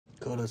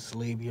Go to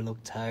sleep. You look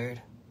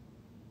tired.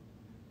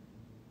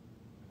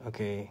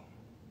 Okay.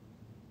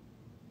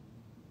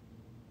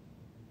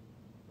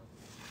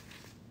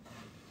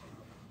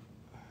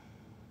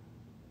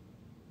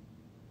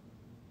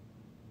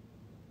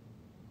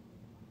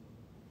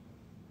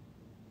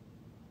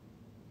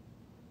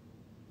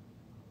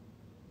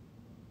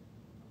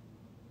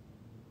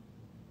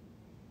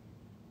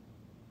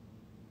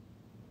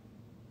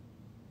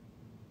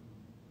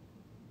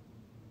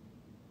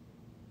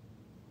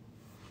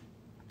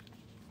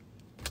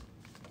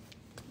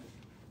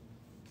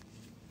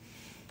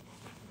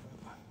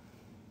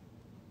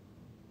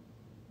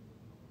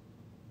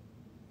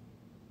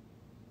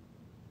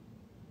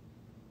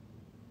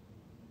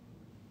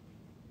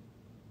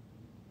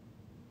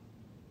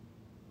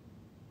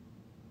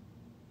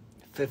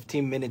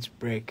 $15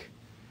 break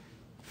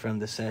from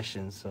the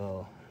session,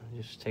 so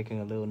just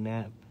taking a little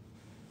nap,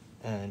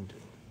 and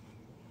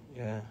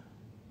yeah.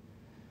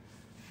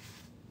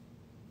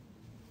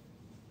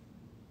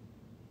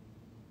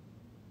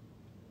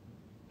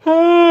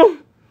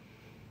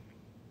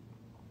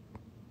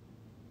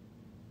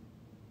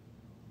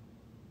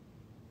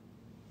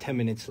 Ten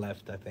minutes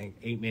left, I think.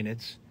 8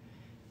 minutes,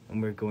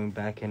 and we're going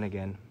back in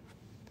again.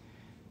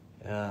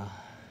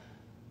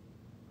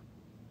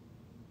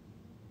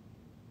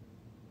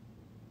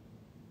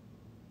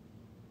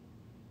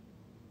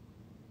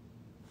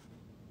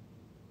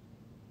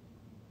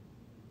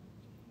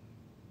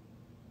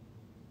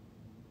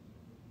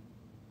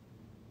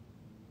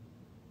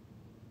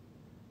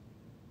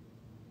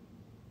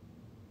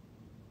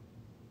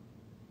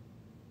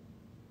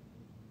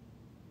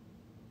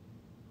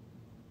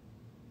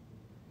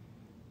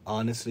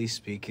 Honestly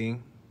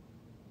speaking,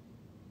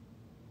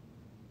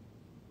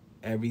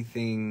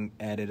 everything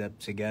added up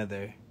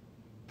together,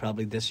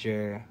 probably this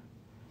year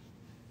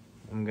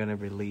I'm gonna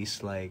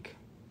release like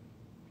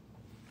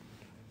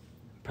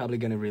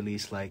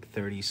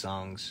 30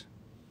 songs.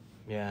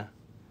 Yeah.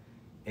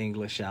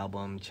 English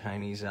album,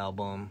 Chinese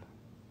album,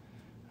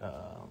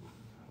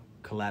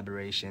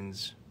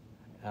 collaborations,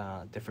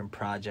 different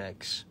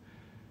projects,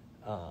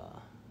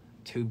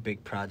 2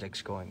 big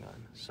projects going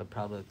on. So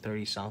probably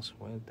 30 songs.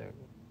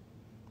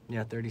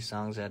 30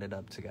 songs added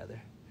up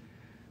together.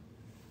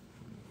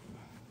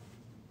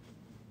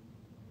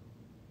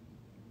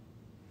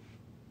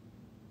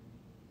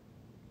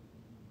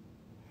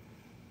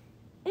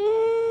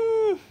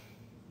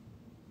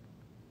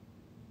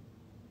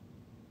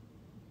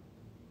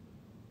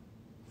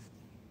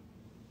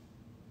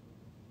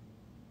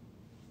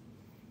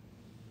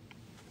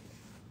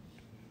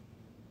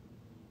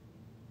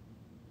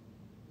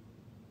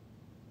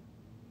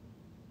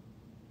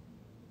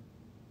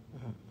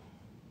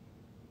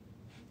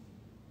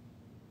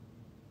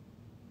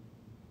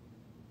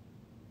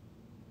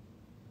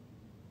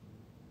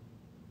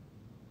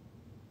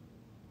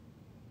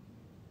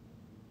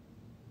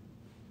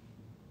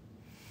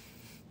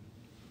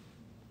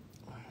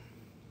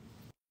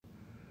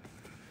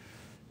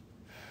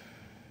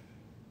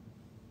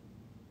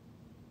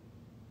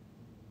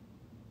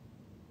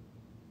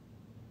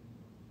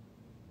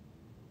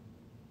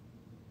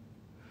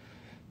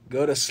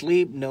 Go to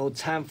sleep. No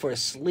time for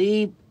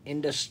sleep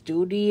in the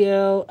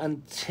studio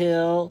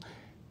until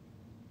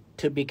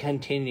to be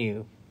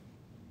continued.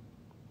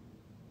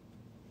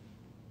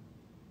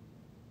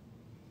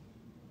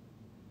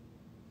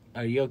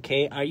 Are you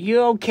okay? Are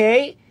you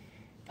okay?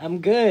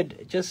 I'm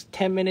good. Just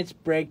 10 minutes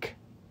break.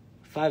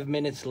 5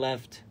 minutes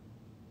left.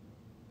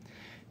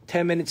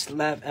 10 minutes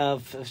left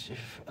of...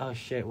 Oh,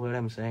 shit. What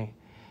am I saying?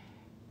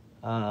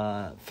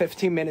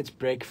 15 minutes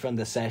break from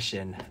the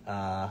session.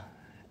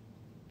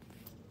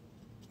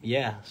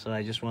 Yeah, so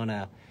I just want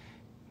to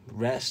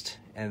rest,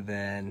 and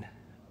then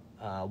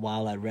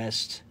while I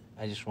rest,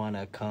 I just want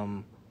to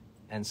come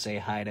and say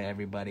hi to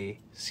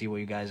everybody, see what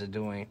you guys are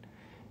doing.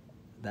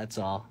 That's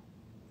all.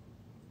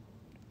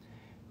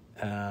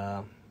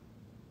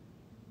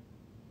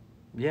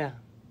 Yeah,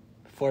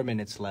 4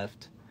 minutes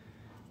left.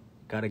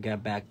 Gotta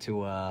get back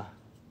to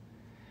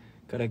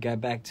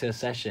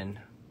session.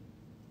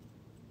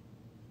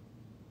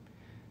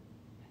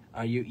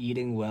 Are you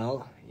eating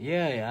well?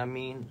 Yeah, I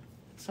mean,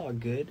 it's all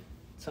good.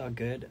 It's all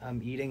good. I'm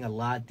eating a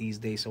lot these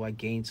days, so I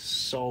gained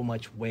so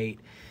much weight.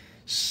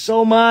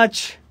 So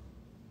much!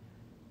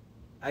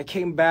 I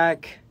came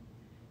back.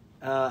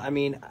 I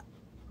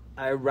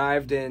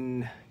arrived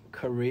in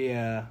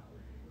Korea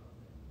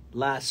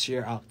last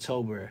year,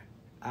 October.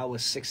 I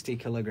was 60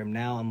 kilograms.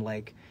 Now I'm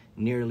like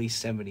nearly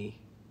 70.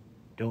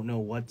 Don't know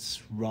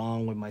what's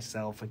wrong with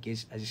myself. I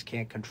just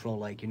can't control.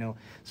 Like, you know,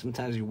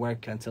 sometimes you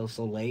work until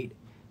so late.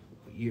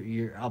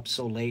 You're up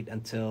so late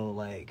until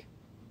like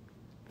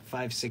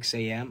 5-6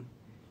 a.m.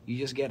 You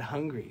just get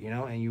hungry, you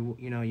know, and you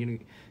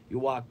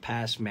walk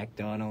past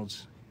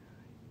McDonald's,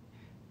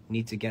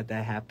 need to get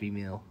that Happy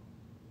Meal,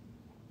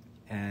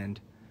 and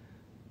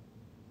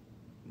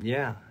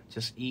yeah,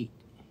 just eat,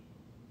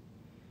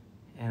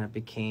 and I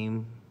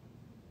became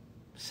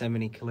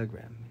 70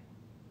 kilograms.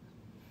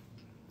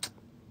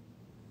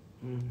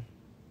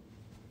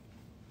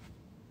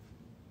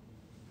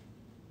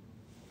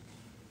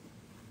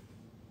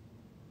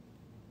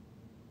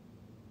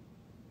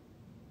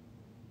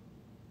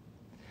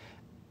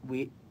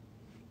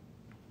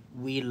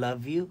 we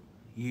love you.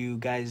 You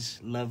guys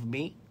love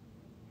me.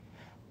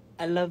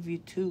 I love you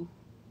too.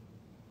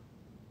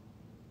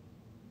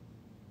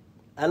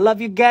 I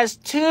love you guys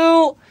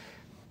too.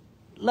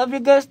 Love you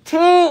guys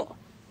too.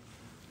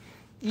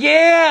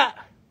 Yeah.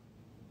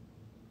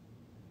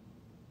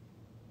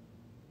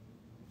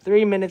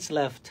 3 minutes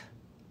left.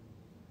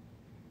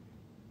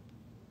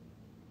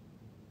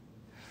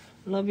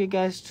 Love you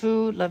guys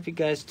too. Love you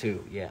guys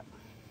too. Yeah.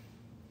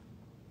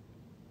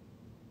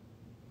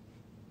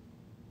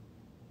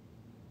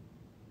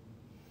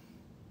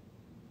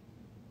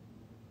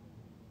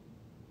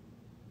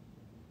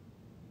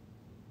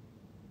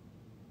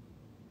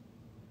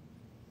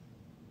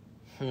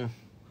 Hmm.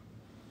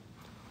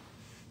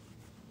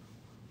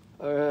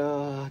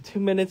 2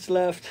 minutes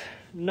left.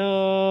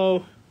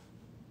 No.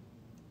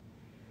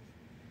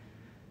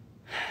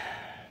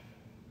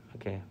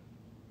 Okay.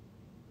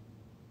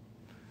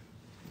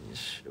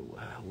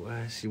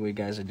 Let's see what you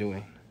guys are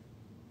doing.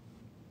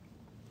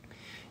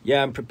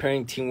 Yeah, I'm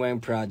preparing Team Wang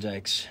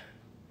projects.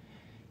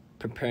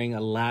 Preparing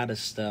a lot of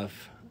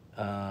stuff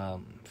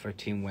for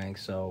Team Wang.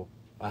 So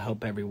I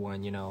hope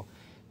everyone,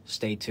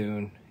 stay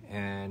tuned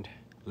and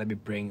let me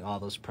bring all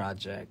those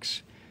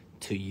projects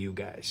to you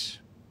guys.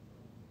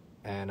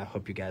 And I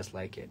hope you guys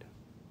like it.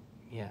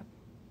 Yeah.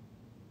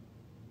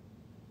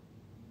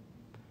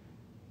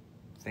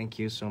 Thank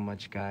you so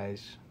much,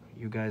 guys.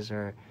 You guys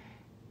are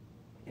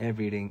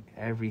everything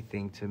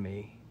to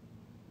me.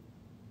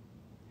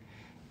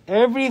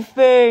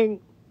 Everything!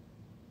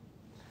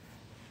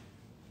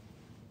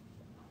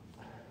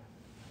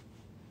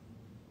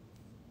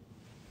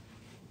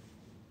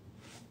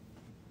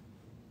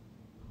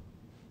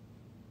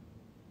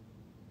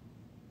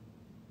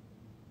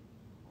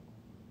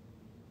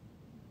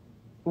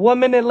 One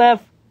minute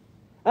left.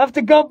 I have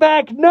to go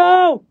back.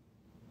 No!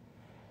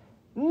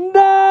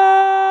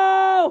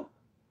 No!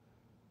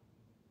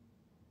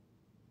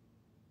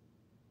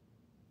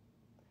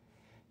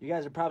 You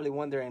guys are probably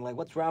wondering,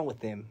 what's wrong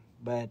with him?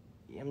 But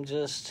I'm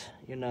just,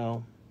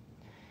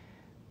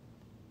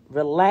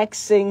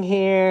 relaxing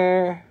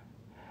here.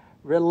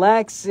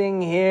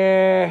 Relaxing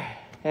here.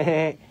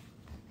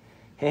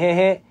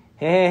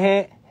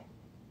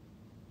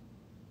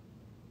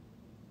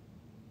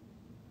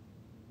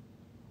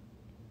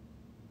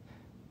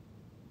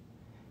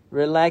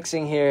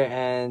 Relaxing here,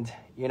 and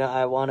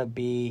I want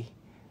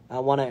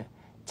to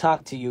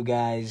talk to you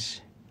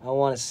guys. I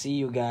want to see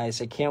you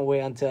guys. I can't wait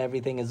until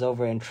everything is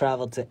over and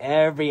travel to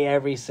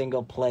every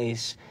single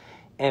place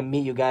and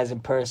meet you guys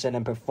in person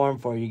and perform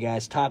for you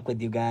guys, talk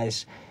with you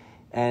guys,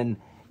 and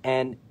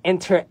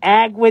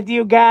interact with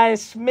you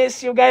guys.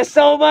 Miss you guys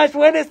so much.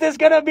 When is this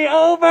gonna be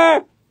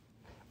over?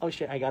 Oh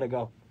shit, I gotta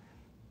go.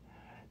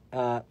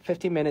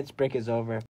 15 minutes break is over.